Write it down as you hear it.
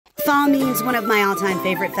Fall means one of my all-time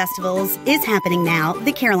favorite festivals is happening now,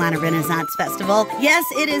 the Carolina Renaissance Festival. Yes,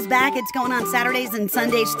 it is back. It's going on Saturdays and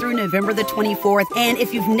Sundays through November the 24th. And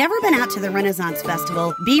if you've never been out to the Renaissance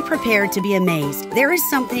Festival, be prepared to be amazed. There is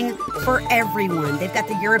something for everyone. They've got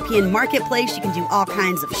the European marketplace. You can do all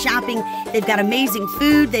kinds of shopping. They've got amazing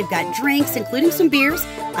food. They've got drinks, including some beers.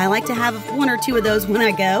 I like to have one or two of those when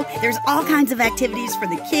I go. There's all kinds of activities for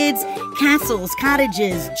the kids, castles,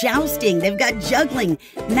 cottages, jousting. They've got juggling,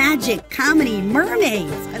 magic, comedy,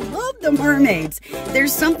 mermaids. I love the mermaids.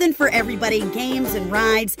 There's something for everybody, games and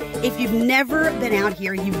rides. If you've never been out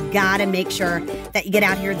here, you've got to make sure that you get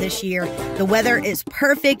out here this year. The weather is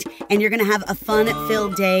perfect, and you're going to have a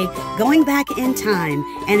fun-filled day going back in time.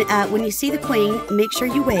 And when you see the Queen, make sure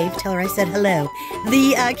you wave. Tell her I said hello.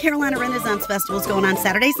 The Carolina Renaissance Festival is going on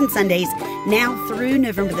Saturdays and Sundays now through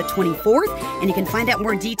November the 24th. And you can find out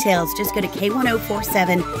more details. Just go to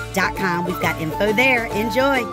K1047.com. We've got info there. Enjoy.